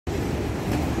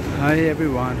Hi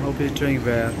everyone, hope you're doing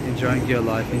well, enjoying your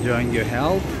life, enjoying your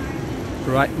health.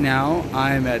 Right now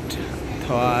I'm at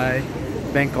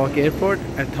Bangkok Airport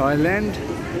at Thailand,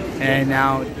 and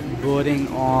now boarding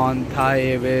on Thai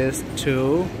Airways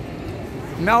to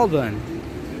Melbourne.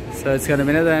 So it's gonna be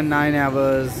another 9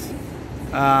 hours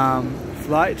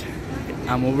flight.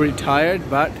 I'm already tired,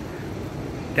 but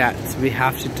we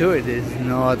have to do it. There's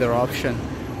no other option.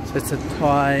 So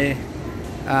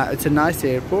it's a nice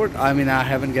airport. I mean, I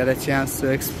haven't got a chance to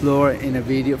explore in a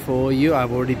video for you.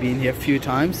 I've already been here a few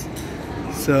times,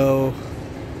 so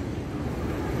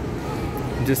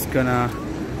I'm just gonna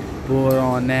board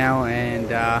on now. And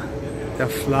the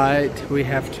flight, we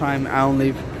have time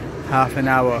only half an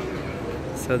hour,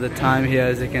 so the time here,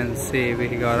 as you can see, we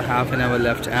got half an hour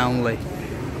left only.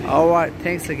 Alright,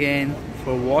 thanks again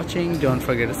for watching. Don't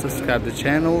forget to subscribe to the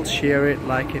channel, share it,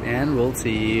 like it, and we'll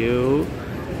see you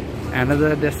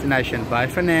another destination. Bye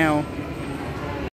for now.